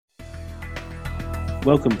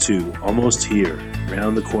Welcome to Almost Here,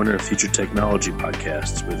 Round the Corner Future Technology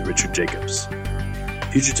podcast with Richard Jacobs.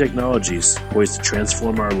 Future technologies poised to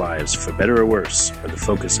transform our lives for better or worse are the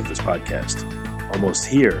focus of this podcast. Almost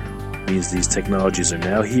here means these technologies are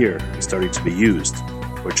now here and starting to be used,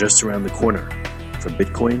 or just around the corner, from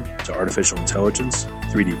Bitcoin to artificial intelligence,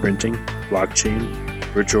 3D printing, blockchain,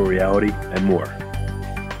 virtual reality, and more.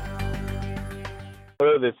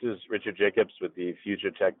 Hello, this is Richard Jacobs with the Future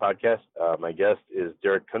Tech Podcast. My guest is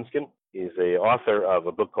Derek Künsken. He's the author of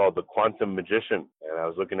a book called The Quantum Magician, and I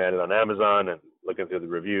was looking at it on Amazon and looking through the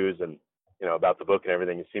reviews and about the book and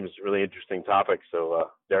everything. It seems a really interesting topic. So,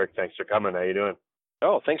 Derek, thanks for coming. How you doing?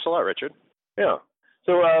 Oh, thanks a lot, Richard. Yeah.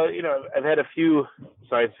 So, I've had a few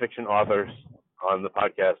science fiction authors on the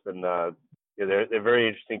podcast, and they're very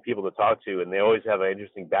interesting people to talk to, and they always have an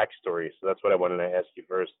interesting backstory. So that's what I wanted to ask you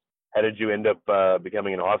first. How did you end up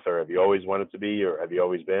becoming an author? Have you always wanted to be, or have you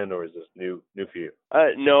always been, or is this new for you?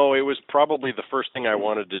 No, it was probably the first thing I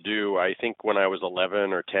wanted to do. I think when I was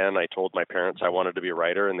 11 or 10, I told my parents I wanted to be a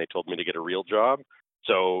writer, and they told me to get a real job.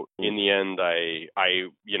 So in the end, I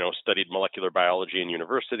studied molecular biology in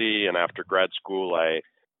university, and after grad school, I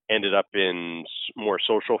ended up in more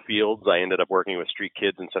social fields. I ended up working with street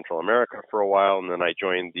kids in Central America for a while, and then I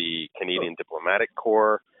joined the Canadian Diplomatic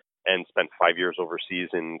Corps and spent 5 years overseas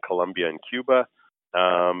in Colombia and Cuba.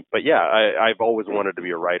 But yeah, I've always wanted to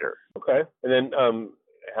be a writer. Okay. And then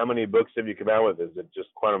how many books have you come out with? Is it just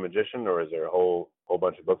Quantum Magician, or is there a whole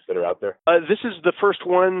bunch of books that are out there? This is the first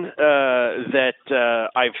one that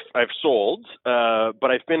I've sold,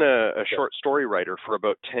 but I've been a short story writer for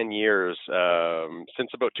about 10 years.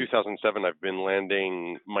 Since about 2007, I've been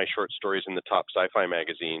landing my short stories in the top sci-fi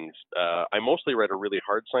magazines. I mostly write a really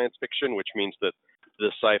hard science fiction, which means that the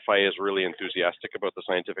sci-fi is really enthusiastic about the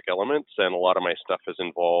scientific elements, and a lot of my stuff is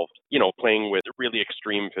involved, playing with really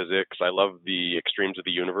extreme physics. I love the extremes of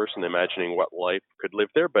the universe and imagining what life could live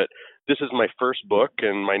there. But this is my first book,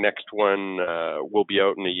 and my next one will be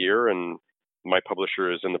out in a year, and my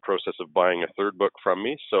publisher is in the process of buying a third book from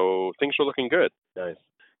me. So things are looking good. Nice.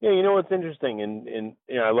 Yeah, what's interesting, and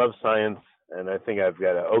I love science, and I think I've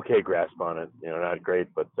got an okay grasp on it. Not great,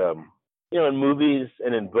 but in movies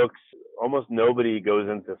and in books, almost nobody goes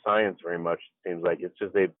into science very much. It seems like it's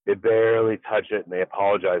just they barely touch it and they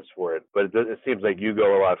apologize for it. But it seems like you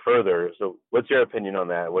go a lot further. So what's your opinion on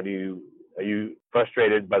that? Are you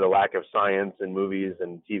frustrated by the lack of science in movies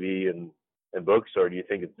and TV and books, or do you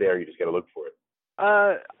think it's there? You just got to look for it.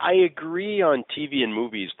 I agree on TV and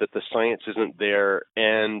movies that the science isn't there,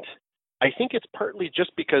 and I think it's partly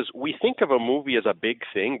just because we think of a movie as a big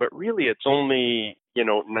thing, but really it's only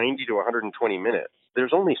 90 to 120 minutes.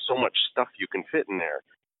 There's only so much stuff you can fit in there.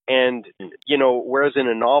 And, whereas in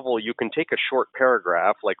a novel, you can take a short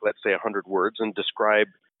paragraph, like let's say 100 words, and describe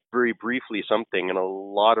very briefly something. And a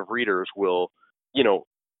lot of readers will,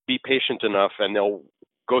 be patient enough, and they'll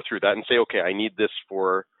go through that and say, okay, I need this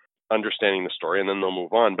for understanding the story, and then they'll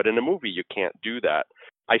move on. But in a movie, you can't do that.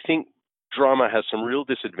 I think drama has some real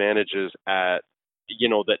disadvantages at,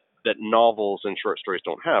 that novels and short stories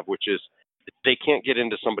don't have, which is they can't get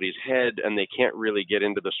into somebody's head, and they can't really get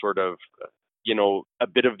into the sort of, a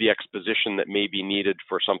bit of the exposition that may be needed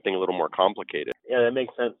for something a little more complicated. Yeah, that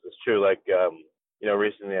makes sense. It's true. Like,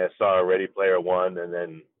 recently I saw Ready Player One, and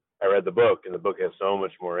then I read the book, and the book has so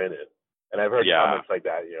much more in it. And I've heard comments like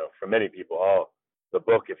that, from many people. Oh, the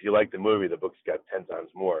book, if you like the movie, the book's got 10 times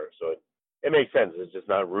more. So it makes sense. It's just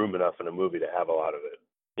not room enough in a movie to have a lot of it.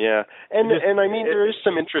 Yeah, and I mean, there is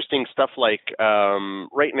some interesting stuff like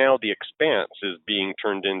right now The Expanse is being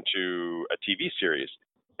turned into a TV series.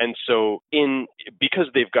 And so because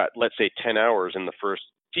they've got, let's say, 10 hours in the first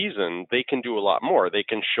season, they can do a lot more. They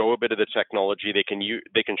can show a bit of the technology. They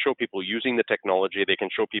can show people using the technology. They can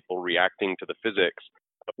show people reacting to the physics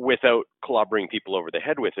without clobbering people over the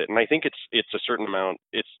head with it. And I think it's a certain amount.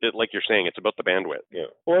 Like you're saying, it's about the bandwidth. Yeah.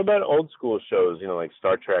 Well, what about old school shows, like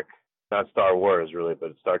Star Trek? Not Star Wars, really,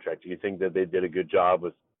 but Star Trek. Do you think that they did a good job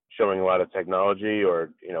with showing a lot of technology, or,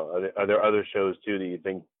 are there other shows, too, that you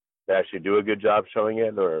think they actually do a good job showing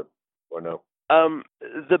it, or no?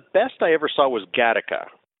 The best I ever saw was Gattaca,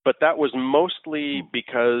 but that was mostly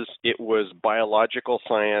because it was biological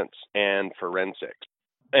science and forensics.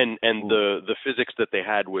 And the physics that they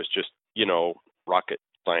had was just, rocket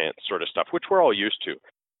science sort of stuff, which we're all used to.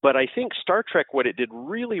 But I think Star Trek, what it did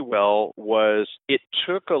really well was it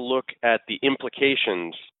took a look at the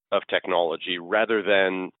implications of technology rather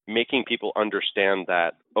than making people understand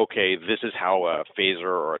that, okay, this is how a phaser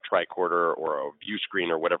or a tricorder or a view screen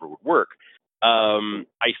or whatever would work.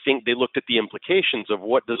 I think they looked at the implications of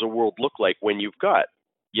what does a world look like when you've got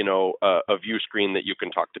a view screen that you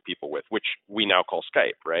can talk to people with, which we now call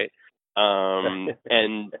Skype, right?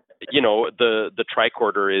 And the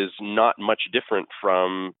tricorder is not much different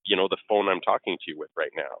from the phone I'm talking to you with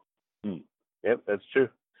right now. Yep, that's true.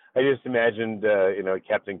 I just imagined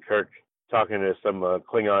Captain Kirk talking to some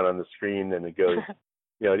Klingon on the screen, and it goes,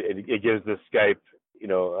 it gives the Skype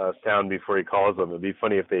sound before he calls them. It'd be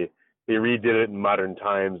funny if they redid it in modern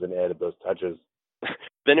times and added those touches.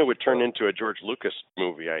 Then it would turn into a George Lucas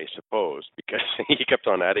movie, I suppose, because he kept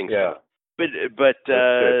on adding stuff. But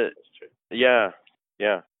That's true. yeah.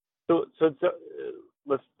 So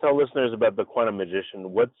let's tell listeners about The Quantum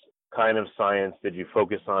Magician. What kind of science did you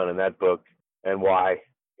focus on in that book, and why?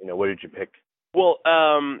 What did you pick? Well,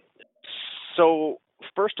 so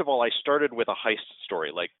first of all, I started with a heist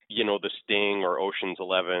story, like The Sting or Ocean's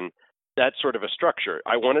 11. That sort of a structure.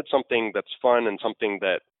 I wanted something that's fun and something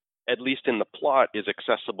that, at least in the plot, is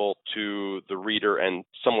accessible to the reader and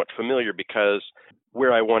somewhat familiar, because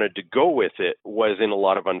where I wanted to go with it was in a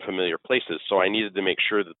lot of unfamiliar places. So I needed to make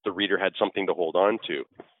sure that the reader had something to hold on to.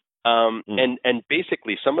 And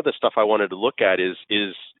basically, some of the stuff I wanted to look at is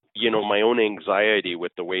my own anxiety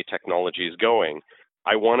with the way technology is going.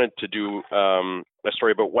 I wanted to do a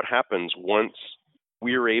story about what happens once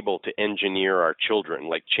we're able to engineer our children,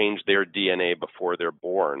 like change their DNA before they're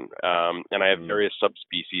born. And I have various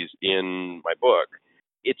subspecies in my book.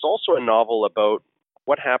 It's also a novel about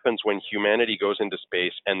what happens when humanity goes into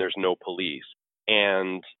space and there's no police.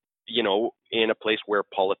 And, in a place where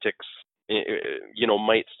politics,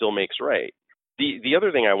 might still makes right. The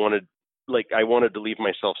other thing I wanted to leave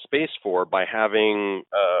myself space for by having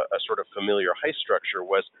a sort of familiar heist structure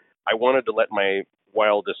was I wanted to let my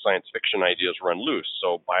wildest science fiction ideas run loose.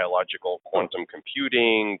 So biological quantum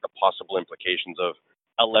computing, the possible implications of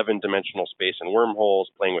 11-dimensional space and wormholes,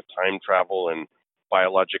 playing with time travel and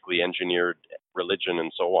biologically engineered religion,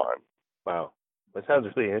 and so on. Wow, that sounds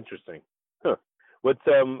really interesting. Huh.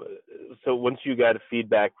 So once you got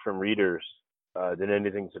feedback from readers, did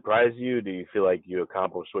anything surprise you? Do you feel like you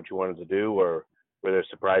accomplished what you wanted to do, or were there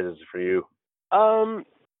surprises for you?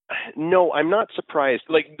 No, I'm not surprised.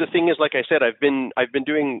 Like, the thing is, like I said, I've been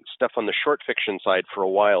doing stuff on the short fiction side for a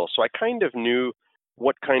while, so I kind of knew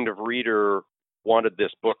what kind of reader wanted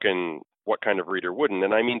this book and what kind of reader wouldn't.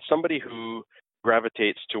 And I mean, somebody who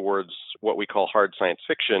gravitates towards what we call hard science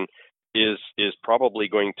fiction is probably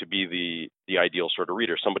going to be the ideal sort of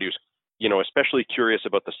reader. Somebody who's especially curious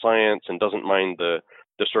about the science and doesn't mind the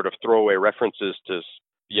sort of throwaway references to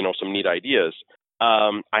some neat ideas.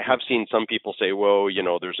 I have seen some people say, well,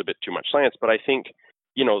 there's a bit too much science, but I think,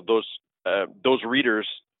 those readers,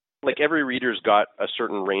 like every reader's got a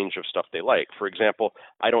certain range of stuff they like. For example,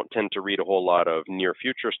 I don't tend to read a whole lot of near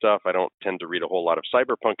future stuff. I don't tend to read a whole lot of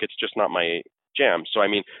cyberpunk. It's just not my jam. So, I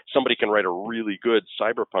mean, somebody can write a really good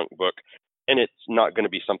cyberpunk book, and it's not going to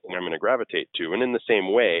be something I'm going to gravitate to. And in the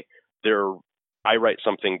same way, I write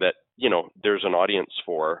something that, there's an audience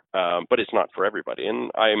for, but it's not for everybody.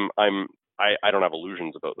 And I don't have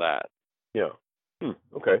illusions about that. Yeah.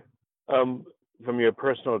 Okay. From your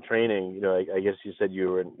personal training, I guess you said you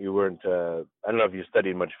weren't. I don't know if you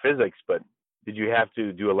studied much physics, but did you have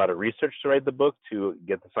to do a lot of research to write the book to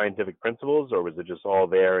get the scientific principles, or was it just all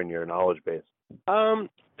there in your knowledge base?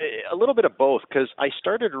 A little bit of both, because I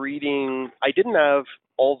started reading. I didn't have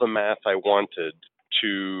all the math I wanted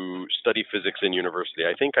to study physics in university.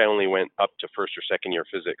 I think I only went up to first or second year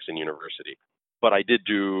physics in university. But I did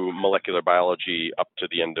do molecular biology up to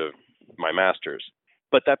the end of my master's.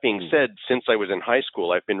 But that being said, since I was in high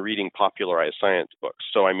school, I've been reading popularized science books.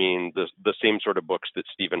 So, I mean, the same sort of books that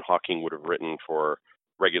Stephen Hawking would have written for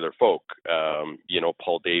regular folk,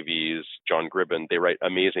 Paul Davies, John Gribben, they write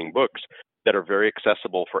amazing books that are very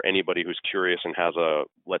accessible for anybody who's curious and has a,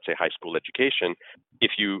 let's say, high school education.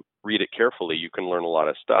 If you read it carefully, you can learn a lot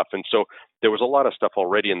of stuff. And so there was a lot of stuff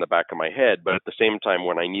already in the back of my head, but at the same time,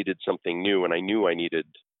 when I needed something new and I knew I needed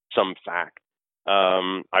some fact,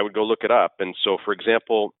 I would go look it up. And so, for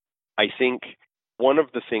example, I think one of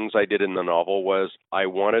the things I did in the novel was I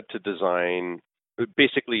wanted to design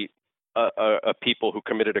basically a people who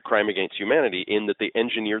committed a crime against humanity, in that they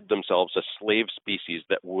engineered themselves a slave species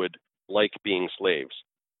that would like being slaves.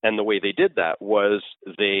 And the way they did that was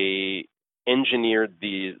they engineered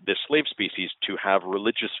the slave species to have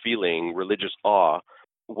religious feeling, religious awe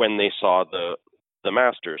when they saw the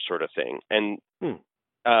masters, sort of thing. And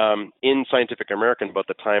in Scientific American, about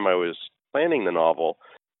the time I was planning the novel,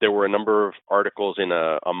 there were a number of articles in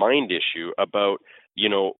a Mind issue about,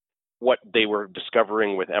 what they were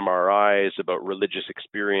discovering with MRIs about religious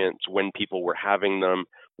experience when people were having them,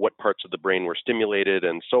 what parts of the brain were stimulated,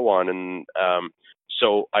 and so on. And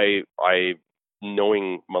so I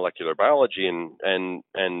knowing molecular biology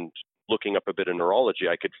and looking up a bit of neurology,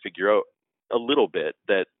 I could figure out a little bit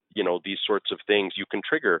that, these sorts of things, you can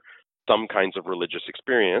trigger some kinds of religious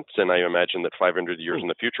experience. And I imagine that 500 years in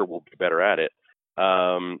the future we'll be better at it.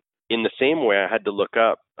 In the same way, I had to look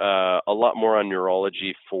up a lot more on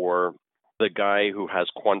neurology for the guy who has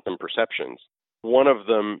quantum perceptions. One of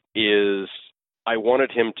them is I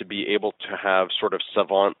wanted him to be able to have sort of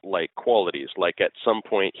savant-like qualities, like at some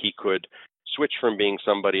point he could switch from being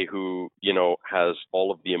somebody who, has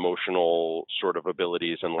all of the emotional sort of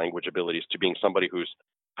abilities and language abilities to being somebody who's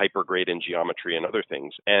hyper great in geometry and other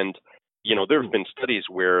things. And, there have been studies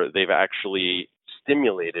where they've actually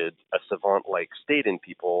stimulated a savant-like state in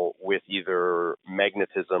people with either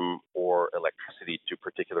magnetism or electricity to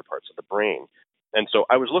particular parts of the brain. And so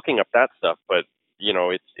I was looking up that stuff, but,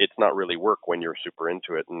 it's not really work when you're super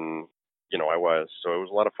into it. And, I was. So it was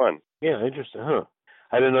a lot of fun. Yeah, interesting. Huh.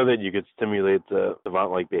 I didn't know that you could stimulate the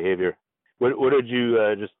savant-like behavior. What did you,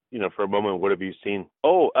 for a moment, what have you seen?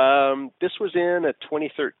 This was in a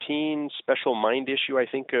 2013 Special Mind issue, I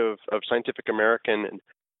think, of Scientific American.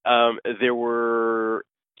 There were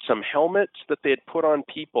some helmets that they had put on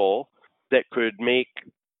people that could make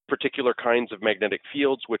particular kinds of magnetic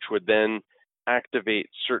fields, which would then activate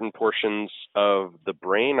certain portions of the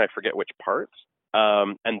brain. I forget which parts.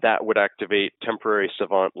 And that would activate temporary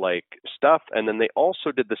savant-like stuff. And then they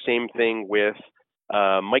also did the same thing with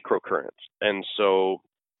microcurrents. And so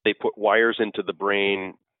they put wires into the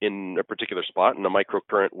brain in a particular spot, and a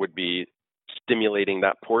microcurrent would be stimulating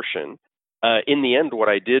that portion. In the end, what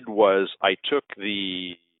I did was I took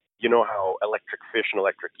how electric fish and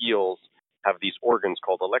electric eels have these organs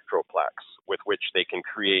called electroplaques with which they can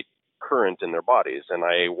create current in their bodies. And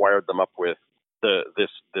I wired them up with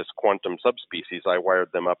this quantum subspecies. I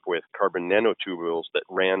wired them up with carbon nanotubules that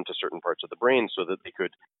ran to certain parts of the brain so that they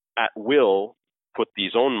could, at will, put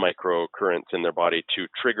these own microcurrents in their body to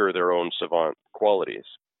trigger their own savant qualities.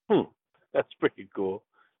 That's pretty cool.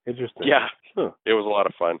 Interesting. Yeah, It was a lot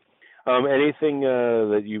of fun. Anything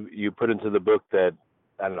that you put into the book that,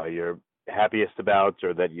 I don't know, you're happiest about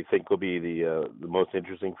or that you think will be the most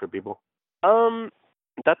interesting for people?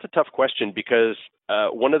 That's a tough question because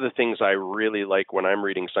one of the things I really like when I'm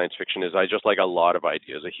reading science fiction is I just like a lot of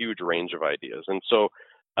ideas, a huge range of ideas. And so,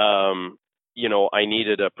 I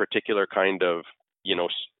needed a particular kind of,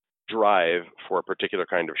 drive for a particular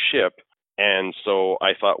kind of ship. And so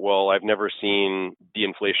I thought, well, I've never seen the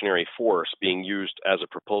inflationary force being used as a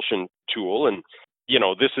propulsion tool. And,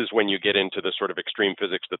 this is when you get into the sort of extreme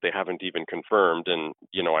physics that they haven't even confirmed. And,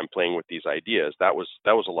 I'm playing with these ideas. That was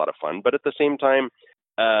a lot of fun. But at the same time,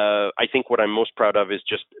 I think what I'm most proud of is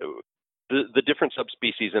just the different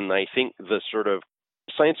subspecies. And I think the sort of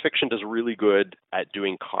science fiction does really good at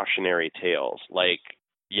doing cautionary tales. Like,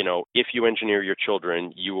 if you engineer your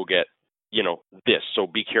children, you will get, this. So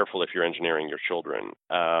be careful if you're engineering your children.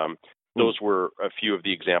 Those were a few of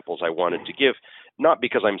the examples I wanted to give, not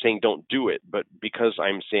because I'm saying don't do it, but because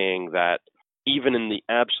I'm saying that even in the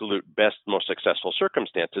absolute best, most successful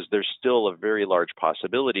circumstances, there's still a very large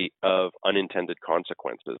possibility of unintended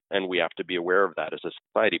consequences. And we have to be aware of that as a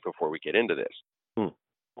society before we get into this.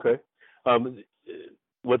 Okay.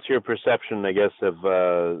 What's your perception, I guess, of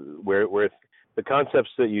where the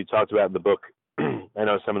concepts that you talked about in the book? I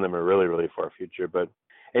know some of them are really, really far future, but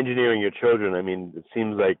engineering your children, I mean, it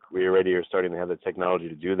seems like we already are starting to have the technology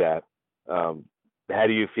to do that. How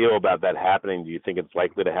do you feel about that happening? Do you think it's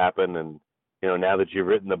likely to happen? And now that you've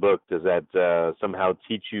written the book, does that somehow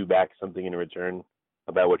teach you back something in return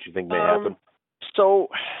about what you think may happen? So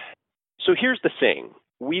here's the thing.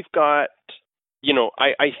 We've got,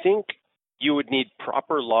 I think you would need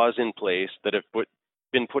proper laws in place that have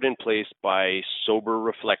been put in place by sober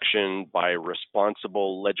reflection, by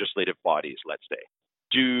responsible legislative bodies, let's say.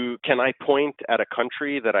 Can I point at a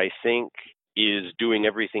country that I think is doing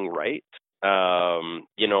everything right?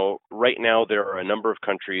 Right now there are a number of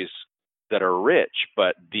countries that are rich,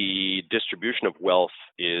 but the distribution of wealth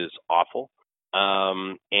is awful.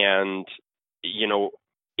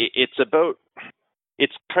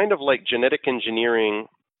 It's kind of like genetic engineering,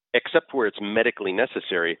 except where it's medically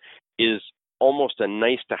necessary, is almost a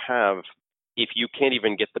nice to have if you can't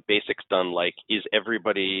even get the basics done, like is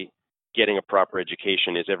everybody getting a proper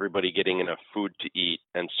education? Is everybody getting enough food to eat?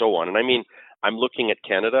 And so on. And I mean, I'm looking at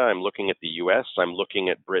Canada, I'm looking at the US, I'm looking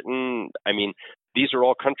at Britain. I mean, these are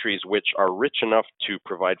all countries which are rich enough to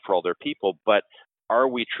provide for all their people, but are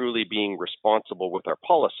we truly being responsible with our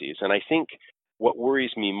policies? And I think what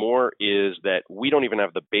worries me more is that we don't even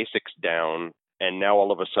have the basics down, and now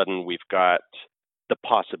all of a sudden we've got the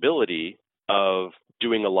possibility of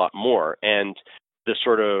doing a lot more. And the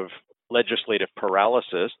sort of legislative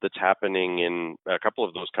paralysis that's happening in a couple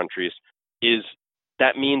of those countries is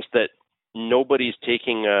that means that nobody's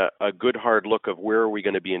taking a good hard look of where are we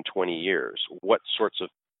going to be in 20 years? What sorts of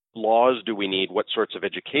laws do we need? What sorts of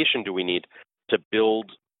education do we need to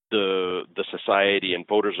build the society and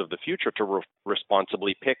voters of the future to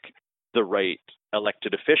responsibly pick the right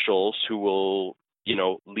elected officials who will,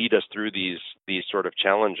 lead us through these sort of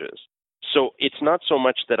challenges? So it's not so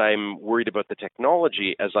much that I'm worried about the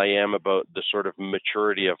technology as I am about the sort of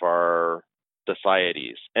maturity of our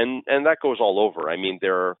societies. And that goes all over. I mean,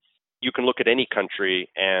 you can look at any country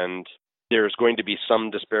and there's going to be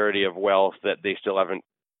some disparity of wealth that they still haven't,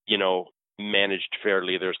 managed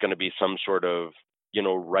fairly. There's going to be some sort of,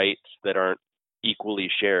 rights that aren't equally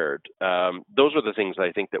shared. Those are the things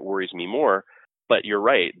I think that worries me more. But you're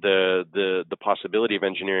right. The possibility of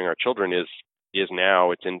engineering our children is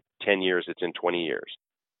now. It's in 10 years. It's in 20 years.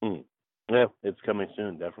 Yeah, it's coming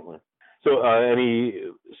soon, definitely. So any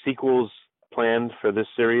sequels planned for this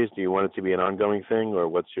series? Do you want it to be an ongoing thing, or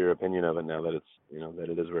what's your opinion of it now that it's, that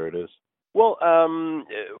it is where it is? Well,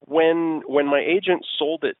 when my agent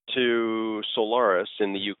sold it to Solaris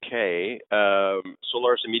in the UK,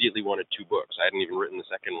 Solaris immediately wanted 2 books. I hadn't even written the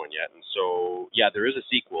second one yet. And so, yeah, there is a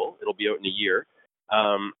sequel. It'll be out in a year.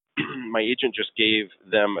 My agent just gave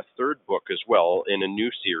them a 3rd book as well in a new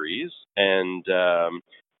series. And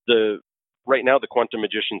right now, The Quantum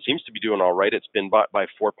Magician seems to be doing all right. It's been bought by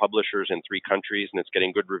 4 publishers in 3 countries, and it's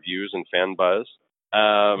getting good reviews and fan buzz.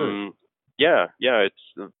 Yeah,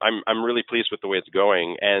 I'm really pleased with the way it's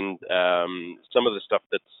going. And some of the stuff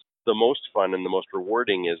that's the most fun and the most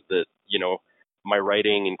rewarding is that, my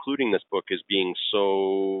writing, including this book, is being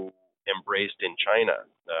so embraced in China.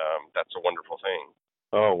 That's a wonderful thing.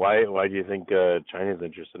 Oh, why do you think China's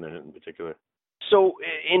interested in it in particular? So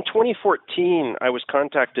in 2014, I was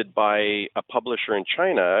contacted by a publisher in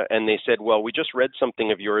China, and they said, well, we just read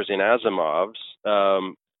something of yours in Asimov's.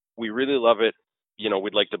 We really love it.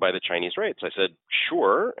 We'd like to buy the Chinese rights. I said,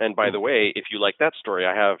 sure. And by the way, if you like that story,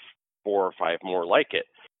 I have 4 or 5 more like it.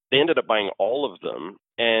 They ended up buying all of them.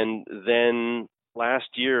 And then last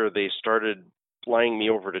year, they started flying me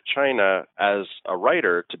over to China as a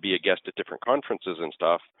writer to be a guest at different conferences and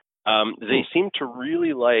stuff. They seem to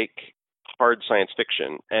really like hard science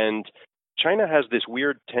fiction. And China has this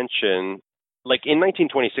weird tension. Like in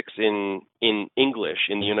 1926 in English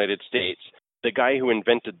in the United States, the guy who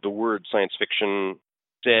invented the word science fiction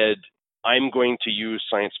said, I'm going to use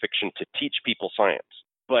science fiction to teach people science.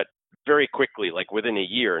 But very quickly, like within a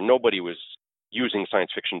year, nobody was using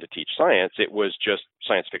science fiction to teach science. It was just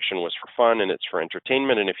science fiction was for fun and it's for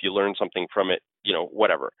entertainment. And if you learn something from it,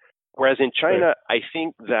 whatever. Whereas in China, I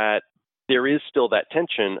think that there is still that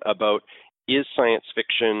tension about, is science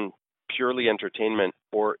fiction purely entertainment,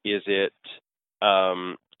 or is it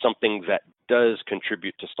something that does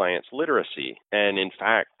contribute to science literacy? And in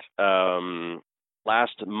fact,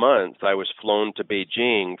 last month I was flown to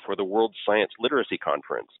Beijing for the World Science Literacy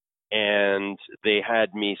Conference, and they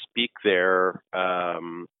had me speak there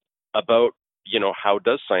about, how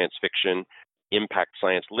does science fiction impact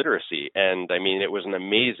science literacy? And I mean, it was an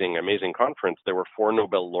amazing, amazing conference. There were 4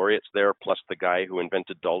 Nobel laureates there, plus the guy who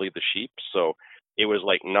invented Dolly the sheep. So it was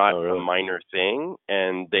like not a minor thing.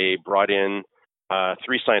 And they brought in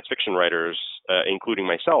 3 science fiction writers, including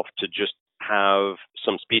myself, to just have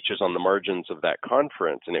some speeches on the margins of that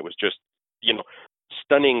conference. And it was just,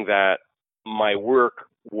 stunning that my work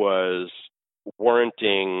was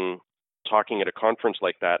warranting talking at a conference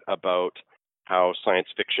like that about how science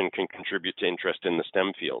fiction can contribute to interest in the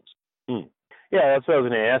STEM fields. Yeah, that's what I was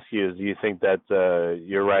going to ask you. Is do you think that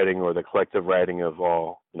your writing or the collective writing of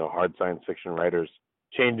all, hard science fiction writers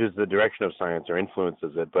changes the direction of science or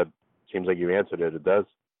influences it? But it seems like you answered it. It does.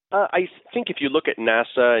 I think if you look at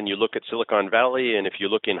NASA and you look at Silicon Valley and if you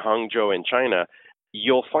look in Hangzhou in China,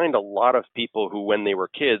 you'll find a lot of people who, when they were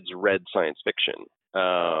kids, read science fiction.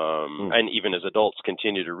 And even as adults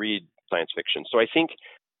continue to read science fiction. So I think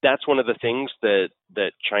that's one of the things that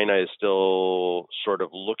China is still sort of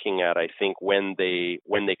looking at, I think, when they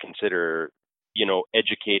consider,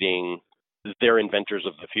 educating their inventors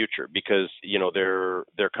of the future, because,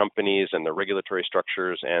 their companies and their regulatory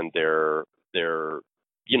structures and their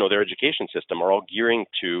education system are all gearing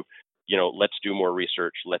to, let's do more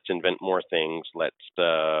research, let's invent more things, let's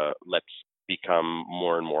become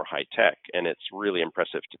more and more high tech. And it's really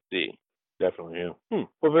impressive to see. Definitely, yeah.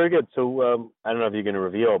 Well, very good. So I don't know if you're going to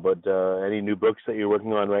reveal, but any new books that you're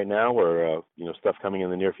working on right now, or stuff coming in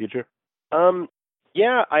the near future?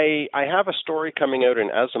 Yeah, I have a story coming out in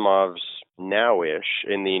Asimov's now-ish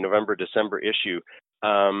in the November-December issue.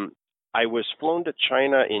 I was flown to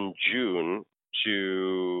China in June I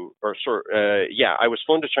was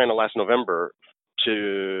flown to China last November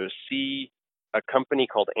to see a company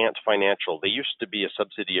called Ant Financial. They used to be a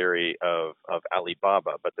subsidiary of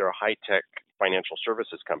Alibaba, but they're a high-tech financial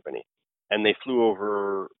services company. And they flew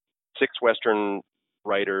over 6 Western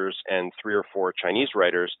writers and 3 or 4 Chinese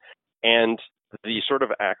writers. And the sort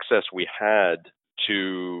of access we had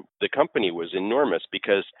to the company was enormous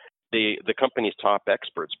because the company's top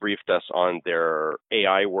experts briefed us on their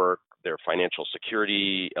AI work, their financial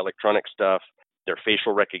security, electronic stuff, their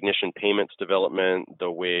facial recognition payments development,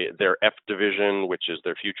 their F division, which is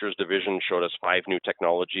their futures division, showed us 5 new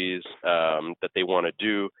technologies that they want to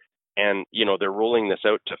do. And, they're rolling this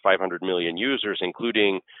out to 500 million users,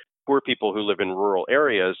 including poor people who live in rural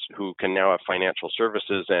areas who can now have financial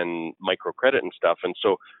services and microcredit and stuff. And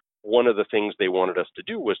so one of the things they wanted us to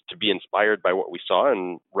do was to be inspired by what we saw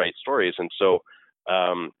and write stories. And so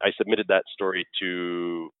I submitted that story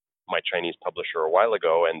to my Chinese publisher a while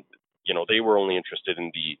ago, and they were only interested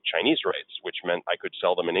in the Chinese rights, which meant I could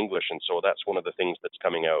sell them in English. And so that's one of the things that's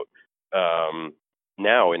coming out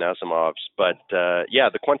now in Asimov's. But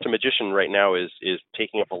the Quantum Magician right now is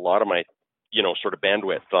taking up a lot of my sort of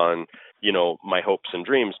bandwidth on my hopes and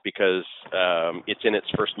dreams, because it's in its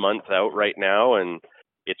first month out right now, and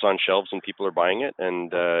it's on shelves and people are buying it,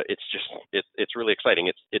 and it's really exciting.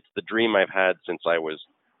 It's the dream I've had since I was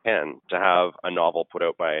 10 to have a novel put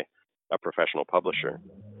out by a professional publisher.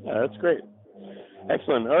 Yeah, that's great.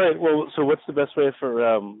 Excellent. All right. Well, so what's the best way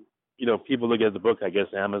for people to get the book? I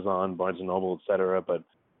guess Amazon, Barnes and Noble, etc. But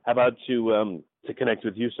how about to connect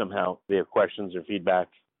with you somehow? If they have questions or feedback.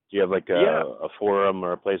 Do you have a forum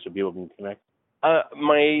or a place where people can connect?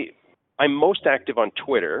 I'm most active on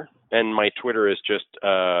Twitter, and my Twitter is just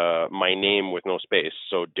my name with no space.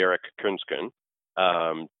 So Derek Künsken,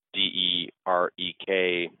 DerekKunskeen.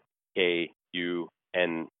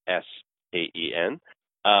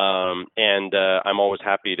 And I'm always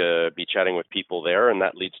happy to be chatting with people there, and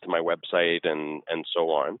that leads to my website and so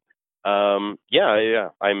on.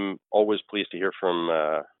 I'm always pleased to hear from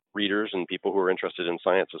readers and people who are interested in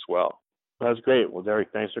science as well. That's great. Well,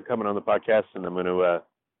 Derek, thanks for coming on the podcast, and I'm going to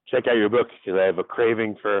check out your book because I have a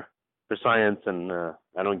craving for science, and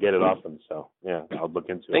I don't get it often. So, yeah, I'll look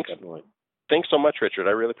into it definitely. Thanks so much, Richard.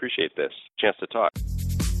 I really appreciate this chance to talk.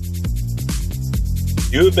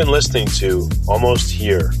 You have been listening to Almost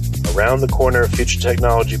Here, Around the Corner Future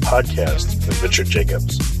Technology podcast with Richard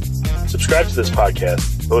Jacobs. Subscribe to this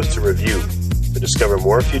podcast, post a review to discover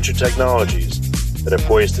more future technologies that are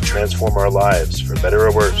poised to transform our lives for better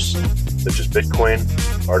or worse, such as Bitcoin,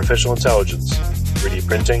 artificial intelligence, 3D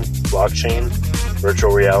printing, blockchain,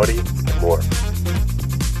 virtual reality, and more.